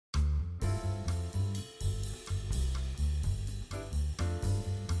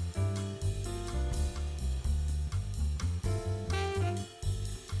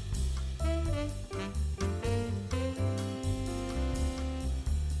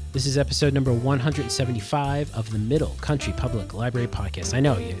This is episode number 175 of the Middle Country Public Library Podcast. I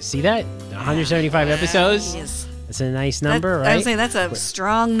know, you see that? 175 episodes? Yes. That's a nice number, right? I would say that's a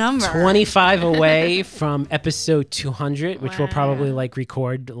strong number. 25 away from episode 200, which we'll Wow. probably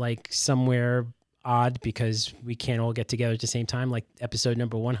record somewhere odd because we can't all get together at the same time, like episode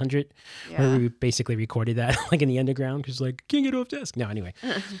number 100, where we basically recorded that in the underground because can't get off desk. No, anyway.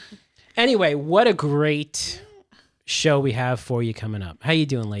 Anyway, what a great show we have for you coming up. How you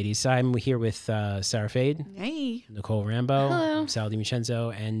doing, ladies? I'm here with Sarah Fade, Hey. Nicole Rambo, Hello. Sal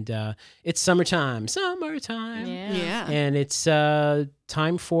DiVincenzo, and it's summertime. Yeah. And it's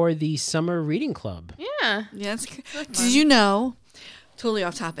time for the Summer Reading Club. Yeah. Yes. Did you know, totally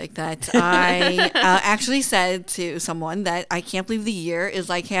off topic, that I actually said to someone that I can't believe the year is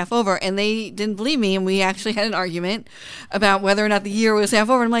half over, and they didn't believe me, and we actually had an argument about whether or not the year was half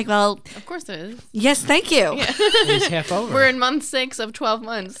over. I'm like, well, Of course it is. yes, thank you. It's half over. We're in month 6 of 12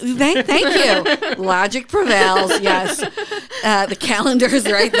 months. Thank you. Logic prevails. Yes. The calendar is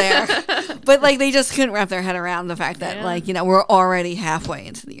right there. But they just couldn't wrap their head around the fact that we're already halfway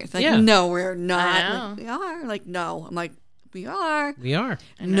into the year. It's no, we're not. I know. We are. No. I'm like, we are. We are.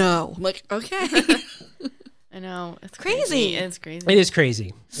 No. I'm like, okay. I know. It's Crazy. It's crazy. It is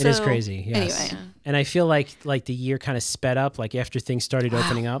crazy. It is So, crazy. Yes. anyway. And I feel like the year kind of sped up after things started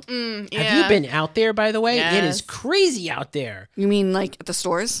opening up. Have yeah. you been out there, by the way? It is Yes. crazy out there. You mean at the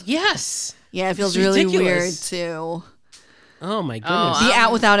stores? Yes. Yeah, it feels It's really ridiculous. weird to Oh my goodness. be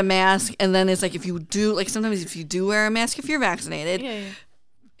out without a mask. And then it's if you do, sometimes if you do wear a mask, if you're vaccinated, Yeah.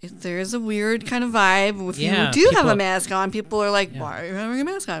 there's a weird kind of vibe. If Yeah, you do have people- a mask on, people are like, why are you having a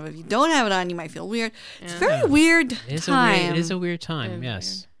mask on? If you don't have it on, you might feel weird. It's a very weird time. It is a weird time. is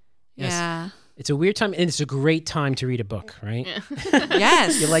Yes. Yes. Yeah. It's a weird time, and it's a great time to read a book, right?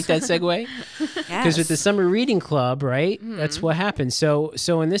 Yes. You like that segue? Because with the Summer Reading Club, right? That's what happens. So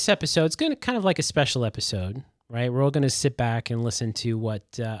in this episode, it's going to kind of like a special episode, right? We're all going to sit back and listen to what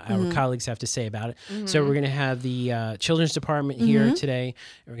our colleagues have to say about it. So we're going to have the children's department here today.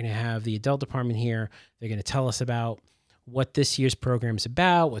 We're going to have the adult department here. They're going to tell us about what this year's program is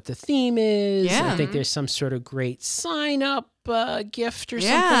about, what the theme is. Yeah. I think there's some sort of great sign-up gift or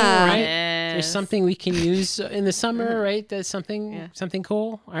something, Yeah. right? Yes. There's something we can use in the summer, right? That's something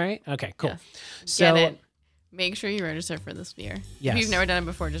cool. All right. Okay, cool. Yes. So Get it. Make sure you register for this year. Yes. If you've never done it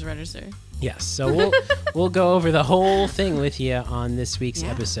before, just register. yes, so we'll go over the whole thing with you on this week's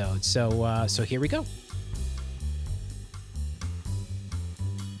episode. So here we go.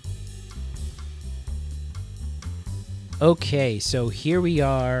 Okay, so here we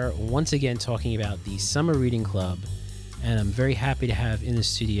are once again talking about the Summer Reading Club, and I'm very happy to have in the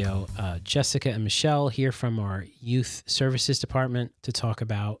studio Jessica and Michelle here from our Youth Services Department to talk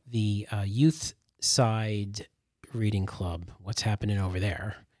about the youth side reading club, what's happening over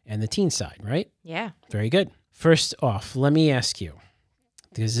there, and the teen side, right? Yeah. Very good. First off, let me ask you,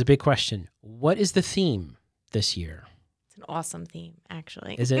 this is a big question. What is the theme this year? It's an awesome theme,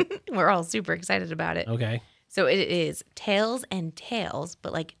 actually. Is it? We're all super excited about it. Okay. So it is Tales and Tales,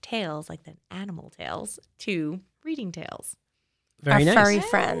 but tales, like the animal tales, to reading tales. Very nice. furry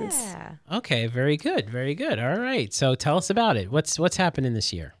friends. Yeah. Okay, very good. Very good. All right. So tell us about it. What's happening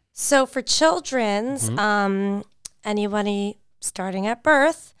this year? So for children's, anybody starting at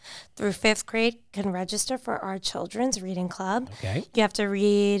birth through 5th grade can register for our children's reading club. Okay. You have to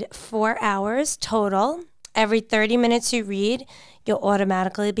read 4 hours total. Every 30 minutes you read, you'll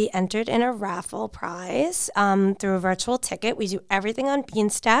automatically be entered in a raffle prize through a virtual ticket. We do everything on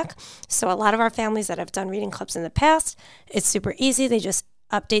Beanstack. So a lot of our families that have done reading clubs in the past, it's super easy. They just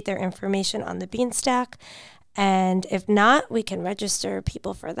update their information on the Beanstack. And if not, we can register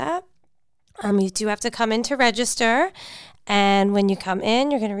people for that. You do have to come in to register. And when you come in,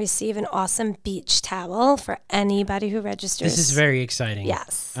 you're going to receive an awesome beach towel for anybody who registers. This is very exciting.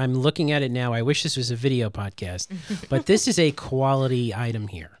 Yes. I'm looking at it now. I wish this was a video podcast, but this is a quality item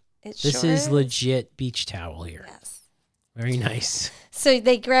here. This is legit beach towel here. Yes. Very nice. So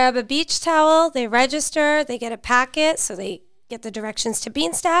they grab a beach towel, they register, they get a packet, so they get the directions to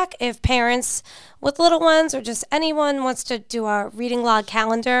Beanstack. If parents with little ones or just anyone wants to do a reading log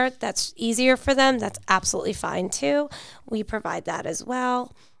calendar, that's easier for them. That's absolutely fine too. We provide that as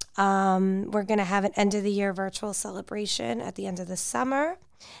well. We're going to have an end of the year virtual celebration at the end of the summer.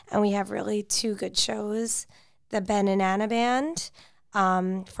 And we have really 2 good shows, the Ben and Anna Band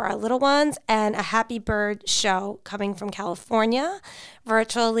for our little ones, and a Happy Bird show coming from California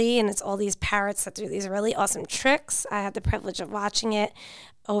virtually. And it's all these parrots that do these really awesome tricks. I had the privilege of watching it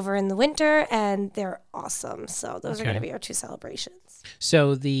over in the winter, and they're awesome. So those are going to be our 2 celebrations.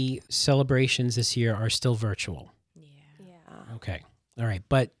 So the celebrations this year are still virtual. Yeah. Okay. All right.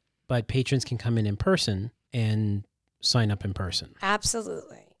 But but patrons can come in person and sign up in person.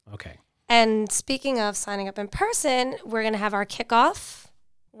 Absolutely. Okay. And speaking of signing up in person, we're going to have our kickoff,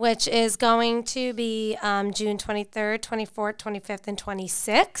 which is going to be June 23rd, 24th, 25th, and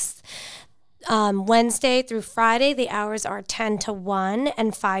 26th. Wednesday through Friday, the hours are 10 to 1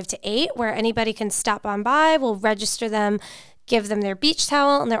 and 5 to 8, where anybody can stop on by. We'll register them, give them their beach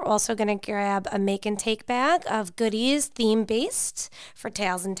towel, and they're also going to grab a make and take bag of goodies theme-based for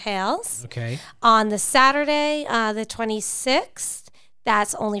Tails and Tales. Okay. On the Saturday, the 26th,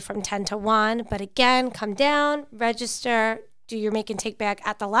 that's only from 10 to 1. But again, come down, register, do your make and take bag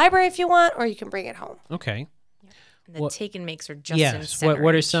at the library if you want, or you can bring it home. Okay. And the take and makes are just in Yes. center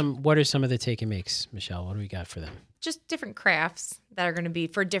What are each. some of the take and makes, Michelle? What do we got for them? Just different crafts that are going to be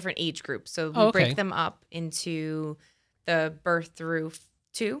for different age groups. So we Oh, okay. break them up into the birth through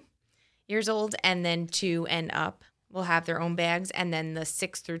 2 years old, and then 2 and up will have their own bags, and then the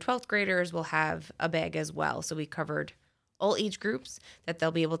 6th through 12th graders will have a bag as well. So we covered all age groups that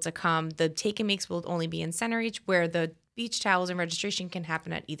they'll be able to come. The take and makes will only be in center each, where the beach towels and registration can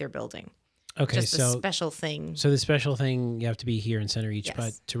happen at either building. Okay, Just a special thing. So the special thing, you have to be here in Center Each, Yes.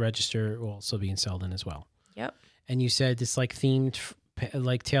 but to register will also be in Selden as well. Yep. And you said it's like themed,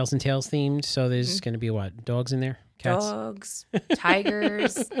 like Tails and Tales themed. So there's going to be what? Dogs in there? Cats? Dogs,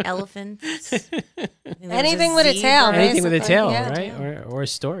 tigers, elephants. I think there was Anything with a zebra. tail, Anything with a basically, tail, yeah. right? Or a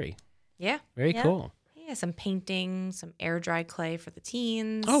story. Yeah. Very Yeah. cool. Yeah, some painting, some air dry clay for the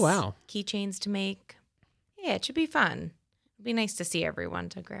teens. Oh, wow. Keychains to make. Yeah, it should be fun. It'd be nice to see everyone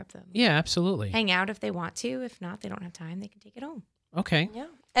to grab them. Yeah, absolutely. Hang out if they want to. If not, they don't have time, they can take it home. Okay. Yeah.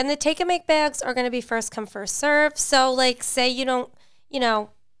 And the take and make bags are going to be first come, first serve. So like say you don't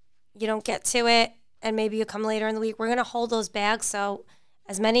get to it and maybe you come later in the week, we're going to hold those bags. So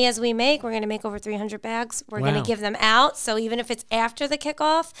as many as we make, we're going to make over 300 bags. We're going Wow. to give them out. So even if it's after the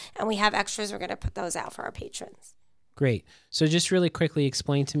kickoff and we have extras, we're going to put those out for our patrons. Great. So just really quickly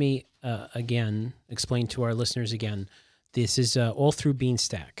explain to me explain to our listeners again. This is all through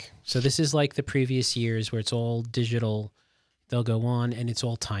Beanstack. So this is like the previous years where it's all digital. They'll go on and it's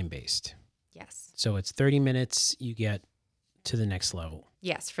all time-based. Yes. So it's 30 minutes, you get to the next level.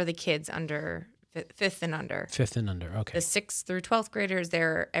 Yes, for the kids under 5th and under. 5th and under. Okay. The 6th through 12th graders,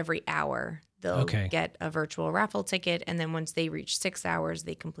 they're every hour. They'll Okay. get a virtual raffle ticket, and then once they reach 6 hours,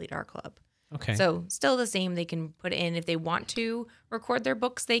 they complete our club. Okay. So still the same. They can put in if they want to record their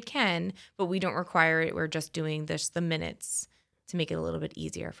books, they can, but we don't require it. We're just doing the minutes to make it a little bit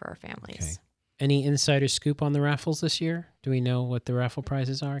easier for our families. Okay. Any insider scoop on the raffles this year? Do we know what the raffle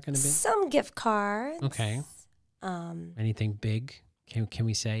prizes are going to be? Some gift cards. Okay. Anything big? Can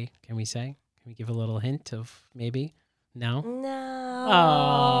we say? Can we give a little hint of maybe? No. No.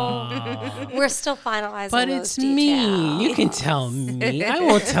 Oh. We're still finalizing But those it's me. details. You can tell me. I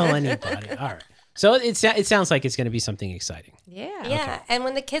won't tell anybody. All right. So it sounds like it's going to be something exciting. Yeah. Yeah, and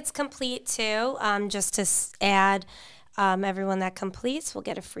when the kids complete too, just to add, everyone that completes will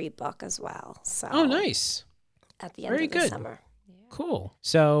get a free book as well. So Oh, nice. at the end Very of the good. summer. Cool.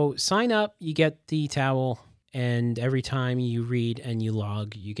 So sign up, you get the towel, and every time you read and you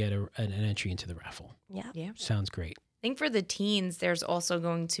log, you get an entry into the raffle. Yeah. Yeah. Sounds great. I think for the teens, there's also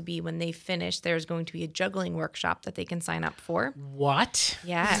going to be, when they finish, there's going to be a juggling workshop that they can sign up for. What?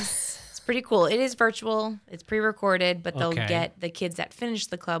 Yes. It's pretty cool. It is virtual. It's pre-recorded, but they'll Okay. get, the kids that finish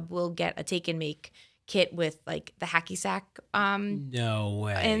the club will get a take and make kit with like the hacky sack. No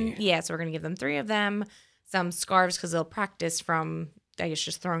way. And yeah, so we're going to give them 3 of them, some scarves because they'll practice from, I guess,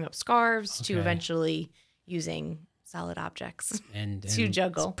 just throwing up scarves to Okay. eventually using solid objects and to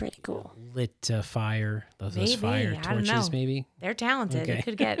juggle. Pretty cool. lit fire, those Maybe. fire I don't torches, know. maybe. They're talented. Okay.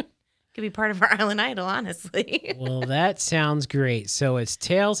 It could be part of our Island Idol, honestly. Well, that sounds great. So it's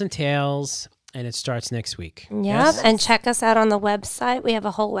Tails and Tales, and it starts next week. Yep. Yes? And check us out on the website. We have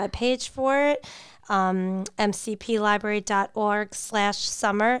a whole webpage for it.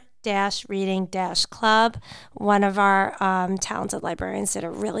 mcplibrary.org/summer-reading-club. One of our talented librarians did a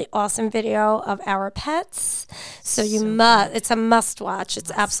really awesome video of our pets. So it's a must watch.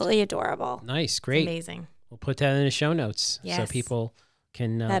 It's absolutely adorable. Nice, great. Amazing. We'll put that in the show notes so Yes. people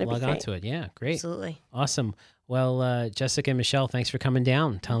can That'd be log on great. to it. Yeah, great. Absolutely. Awesome. Well, Jessica and Michelle, thanks for coming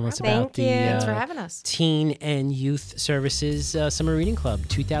down, telling us about Thank you. Thanks for the having us. Teen and Youth Services Summer Reading Club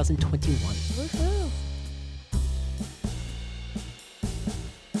 2021. Woohoo.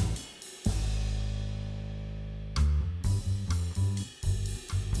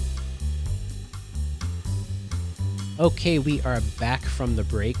 Okay, we are back from the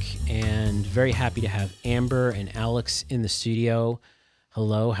break and very happy to have Amber and Alex in the studio.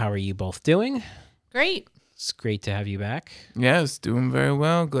 Hello, how are you both doing? Great. It's great to have you back. Yes, doing very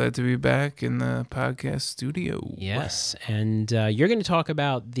well. Glad to be back in the podcast studio. Yes, and you're going to talk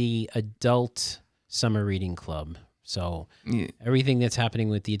about the Adult Summer Reading Club. So Yeah. everything that's happening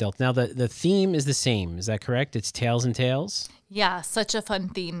with the adult. Now, the theme is the same. Is that correct? It's Tales and Tales? Yeah, such a fun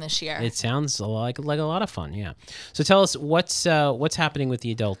theme this year. It sounds like a lot of fun, yeah. So tell us what's happening with the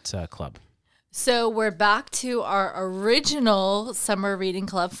Adult Club. So we're back to our original summer reading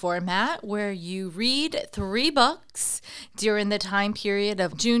club format where you read 3 books during the time period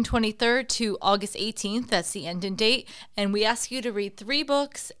of June 23rd to August 18th. That's the ending date. And we ask you to read 3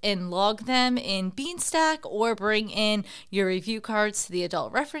 books and log them in Beanstack or bring in your review cards to the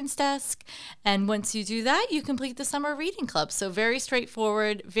adult reference desk. And once you do that, you complete the summer reading club. So very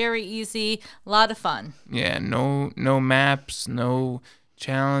straightforward, very easy, a lot of fun. Yeah, no maps, no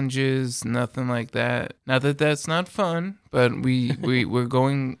challenges, nothing like that. Not that that's not fun, but we're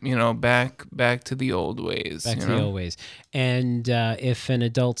going, back to the old ways. Back to the old ways. And if an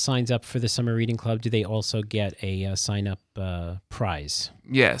adult signs up for the Summer Reading Club, do they also get a sign-up prize?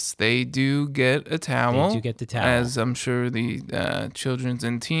 Yes, they do get a towel. They do get the towel. As I'm sure the children's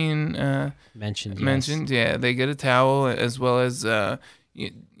and teen mentioned. Yeah, they get a towel as well as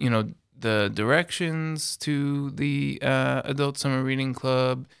the directions to the Adult Summer Reading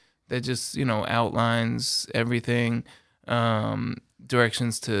Club that just, outlines everything.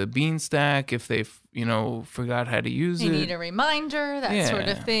 Directions to Beanstack if they, forgot how to use They it. need a reminder, that sort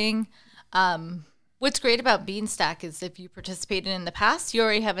of Yeah. thing. What's great about Beanstack is if you participated in the past, you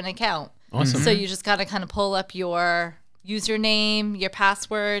already have an account. Awesome. So you just got to kind of pull up your username, your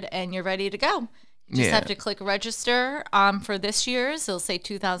password, and you're ready to go. You just Yeah. have to click register for this year's. It'll say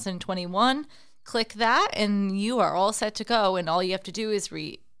 2021. Click that, and you are all set to go. And all you have to do is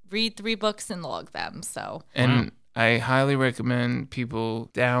read 3 books and log them. So And I highly recommend people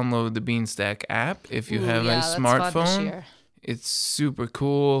download the Beanstack app if you have a that's fun this smartphone. year. It's super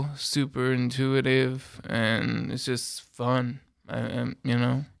cool, super intuitive, and it's just fun.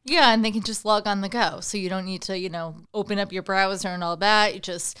 Yeah, and they can just log on the go. So you don't need to, open up your browser and all that. You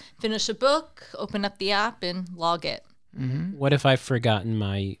just finish a book, open up the app, and log it. What if I've forgotten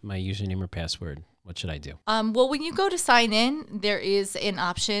my username or password? What should I do? Well, when you go to sign in, there is an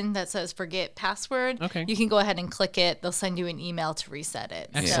option that says forget password. Okay. You can go ahead and click it. They'll send you an email to reset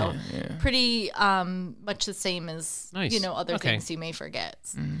it. Excellent. So pretty much the same as, Nice. Other Okay. things you may forget.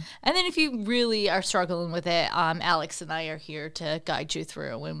 And then if you really are struggling with it, Alex and I are here to guide you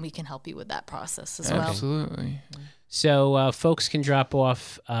through, and we can help you with that process as well. Absolutely. So folks can drop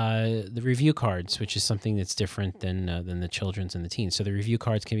off the review cards, which is something that's different than the children's and the teens. So the review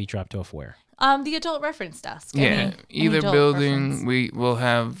cards can be dropped off where? The adult reference desk. Yeah, Any either adult building reference. we will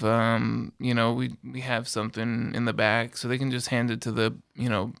have we have something in the back so they can just hand it to the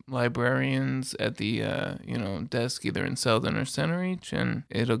librarians at the desk either in Selden or Center Reach, and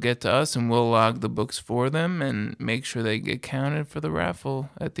it'll get to us and we'll log the books for them and make sure they get counted for the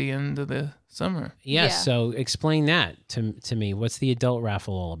raffle at the end of the summer. Yes. Yeah. So explain that to me. What's the adult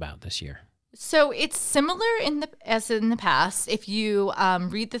raffle all about this year? So it's similar as in the past. If you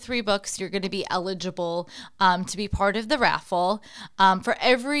read the 3 books, you're going to be eligible to be part of the raffle. For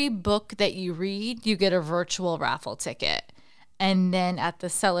every book that you read, you get a virtual raffle ticket. And then at the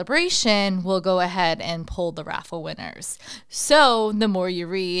celebration, we'll go ahead and pull the raffle winners. So the more you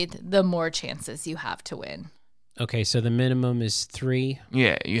read, the more chances you have to win. Okay, so the minimum is 3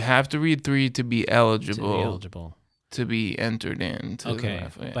 Yeah, you have to read 3 to be eligible. to be entered into the Okay,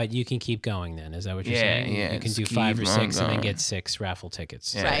 raffle. Yeah. but you can keep going then. Is that what you're Yeah, saying? yeah, You can just do 5 or keep 6 on and then going. get 6 raffle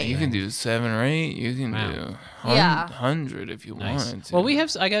tickets. Yeah, Right. you can do 7 or 8. You can Wow. do Yeah. 100 if you Nice. wanted to. Well,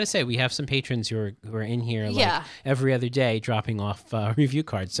 I got to say, we have some patrons who are in here like Yeah. every other day dropping off review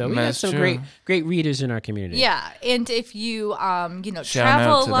cards. So we have That's some true. great readers in our community. Yeah, and if you Shout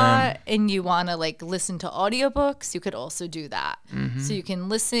travel out a to lot them. and you want to listen to audiobooks, you could also do that. So you can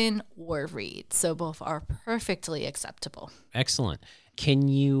listen or read. So both are perfectly acceptable. Excellent. Can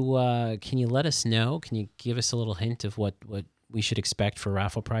you let us know? Can you give us a little hint of what we should expect for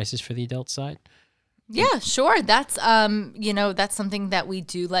raffle prices for the adult side? Yeah, sure. That's that's something that we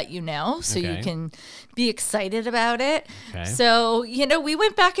do let you know, so Okay. you can be excited about it. Okay. So we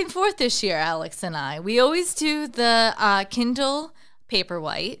went back and forth this year, Alex and I. We always do the Kindle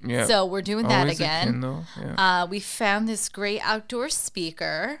Paperwhite. Yeah. So we're doing that Always a again. Kindle, yeah. We found this great outdoor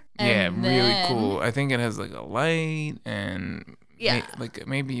speaker. Yeah, and really then- cool. I think it has like a light and Yeah.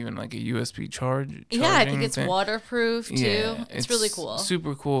 maybe even like a USB charge. Yeah, I think charging it's thing. waterproof too. Yeah, it's really cool.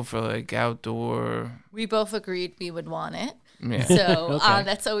 Super cool for like outdoor. We both agreed we would want it. Yeah. So Okay.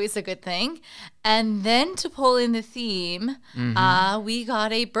 that's always a good thing. And then to pull in the theme, we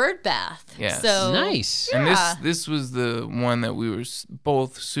got a bird bath. Yes. So Nice. And Yeah. this was the one that we were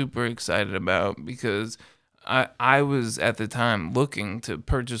both super excited about because I was at the time looking to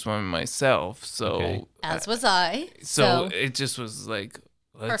purchase one myself. So Okay. as was I. so it just was like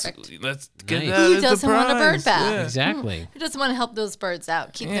let's Perfect. get Nice. that Who as a doesn't want a bird prize. bath? Yeah. Exactly. Who doesn't want to help those birds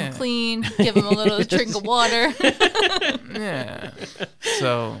out? Keep Yeah. them clean, give them a little drink of water. Yeah.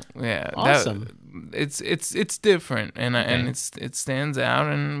 So yeah, Awesome. It's different and it stands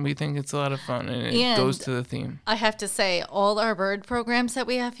out and we think it's a lot of fun and it And goes to the theme. I have to say, all our bird programs that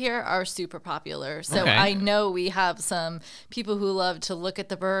we have here are super popular. So Okay. I know we have some people who love to look at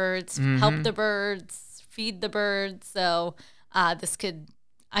the birds, help the birds, feed the birds. So I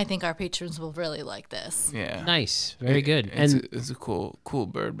think our patrons will really like this. Yeah. Nice. Very good. It's a cool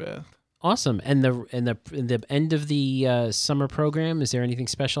bird bath. Awesome. And the end of the summer program, is there anything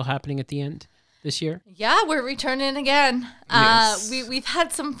special happening at the end this year? Yeah, we're returning again. Yes. We've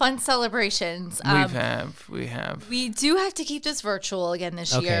had some fun celebrations. We have. We do have to keep this virtual again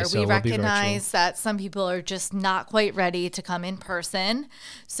this Okay, year. so We it will be recognize that some people are just not quite ready to come in person.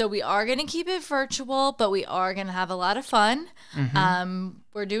 So we are going to keep it virtual, but we are going to have a lot of fun.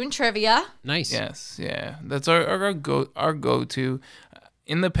 We're doing trivia. Nice. Yes, yeah. That's our go-to.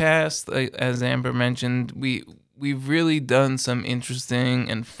 In the past, like, as Amber mentioned, we've really done some interesting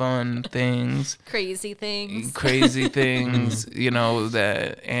and fun things. Crazy things. Crazy things,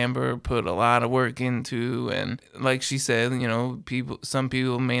 that Amber put a lot of work into, and like she said, some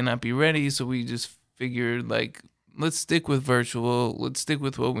people may not be ready, so we just figured, like, let's stick with virtual, let's stick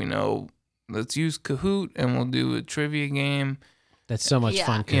with what we know, let's use Kahoot, and we'll do a trivia game. That's so much Yeah.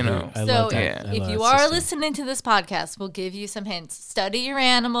 fun. You Kahoot. know. I So love that. yeah. I if love you that are system. listening to this podcast, we'll give you some hints. Study your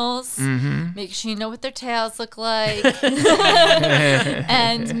animals. Make sure you know what their tails look like.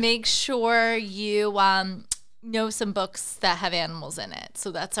 And make sure you know some books that have animals in it.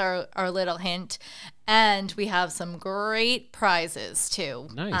 So that's our little hint. And we have some great prizes too.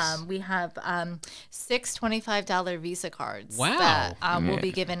 Nice. We have 6 $25 Visa cards Wow. that will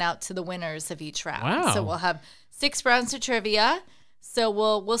be given out to the winners of each round. Wow. So we'll have 6 rounds of trivia. So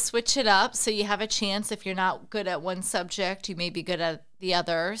we'll switch it up so you have a chance. If you're not good at one subject, you may be good at the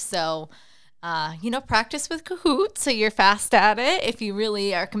other. So practice with Kahoot so you're fast at it if you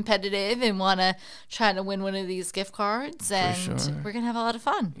really are competitive and want to try to win one of these gift cards. And sure. we're going to have a lot of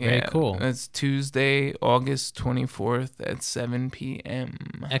fun. Very cool. That's Tuesday, August 24th at 7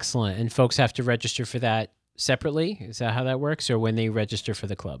 p.m. Excellent. And folks have to register for that separately? Is that how that works? Or when they register for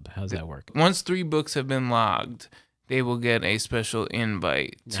the club? How does that work? Once 3 books have been logged, they will get a special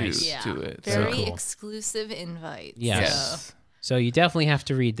invite Nice. to it. Very cool. exclusive invites. Yes. So you definitely have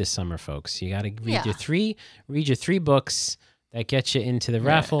to read this summer, folks. You got to read Yeah. your three books that get you into the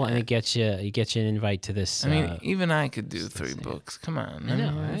raffle, and it gets you an invite to this. I mean, even I could do 3 same. books. Come on. I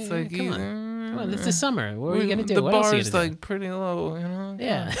know, It's right? like Come on. either- Come on, this is summer. What are you gonna do? The What else are bar you is gonna do? like pretty low, Come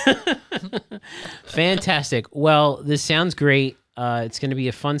Yeah. Fantastic. Well, this sounds great. It's going to be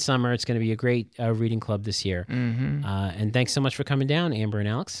a fun summer. It's going to be a great reading club this year. Mm-hmm. And thanks so much for coming down, Amber and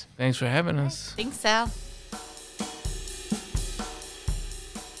Alex. Thanks for having us. Thanks, Sal.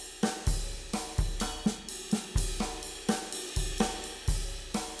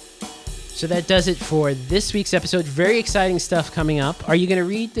 So that does it for this week's episode. Very exciting stuff coming up. Are you going to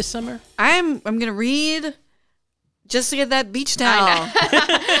read this summer? I'm gonna read just to get that beach towel.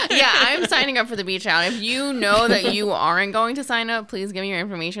 Yeah, I'm signing up for the beach towel. If you know that you aren't going to sign up, please give me your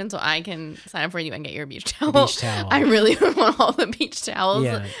information so I can sign up for you and get your beach towel. Beach towel. I really want all the beach towels.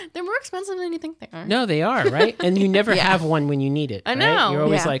 Yeah. They're more expensive than you think they are. No, they are, right? And you never have one when you need it. I right? know. You're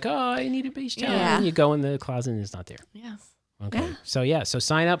always Yeah. like, oh, I need a beach towel. Yeah. And you go in the closet and it's not there. Yes. Okay. So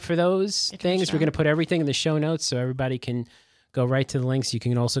sign up for those Get things. reached We're out. going to put everything in the show notes so everybody can go right to the links. You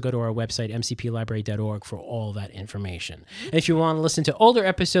can also go to our website, mcplibrary.org, for all that information. And if you want to listen to older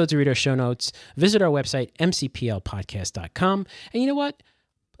episodes or read our show notes, visit our website, mcplpodcast.com. And you know what?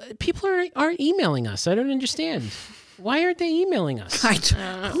 People aren't emailing us. I don't understand. Why aren't they emailing us?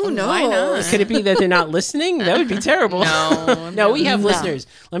 Who knows? Why not? Could it be that they're not listening? That would be terrible. No, we have No. listeners.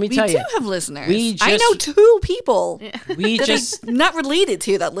 Let me We tell do you. have listeners. we I know just- 2 people We that just are not related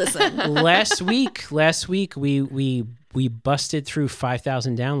to that listen. last week we busted through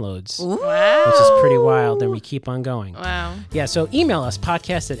 5,000 downloads, Wow. which is pretty wild, and we keep on going. Wow. Yeah, so email us,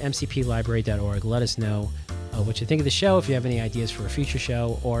 podcast@mcplibrary.org. Let us know what you think of the show, if you have any ideas for a future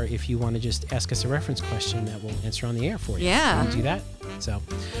show, or if you want to just ask us a reference question that we'll answer on the air for you. Yeah. We'll do that. So,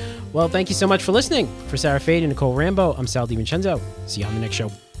 well, thank you so much for listening. For Sarah Fade and Nicole Rambo, I'm Sal DiVincenzo. See you on the next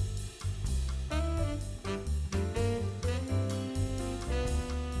show.